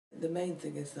the main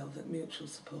thing is though that mutual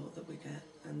support that we get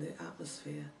and the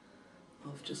atmosphere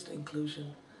of just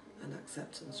inclusion and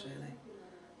acceptance really,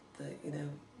 that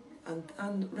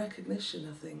and recognition.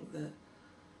 I think that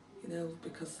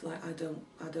because like I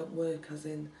don't work as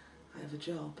in I have a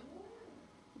job,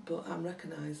 but I'm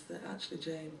recognised that actually,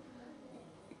 Jane,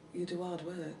 you do hard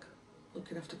work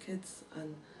looking after kids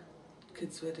and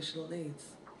kids with additional needs.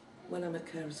 When I'm at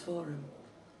Carers Forum,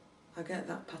 I get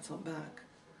that pat on back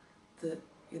that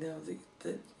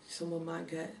that someone might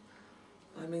get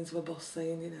by means of a boss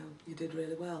saying, you did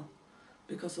really well,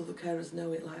 because other carers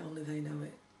know it like only they know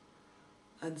it.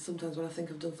 And sometimes when I think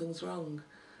I've done things wrong,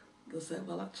 they'll say,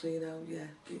 well, actually, yeah,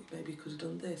 maybe you could have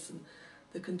done this. And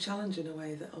they can challenge in a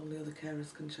way that only other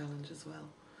carers can challenge as well.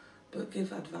 But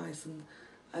give advice and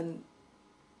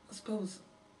I suppose,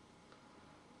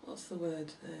 what's the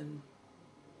word?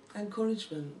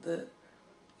 Encouragement that,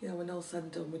 when all said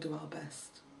and done, we do our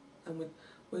best. And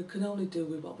we can only do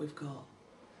with what we've got.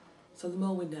 So the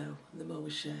more we know, and the more we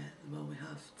share, the more we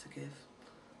have to give,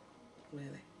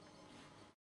 really.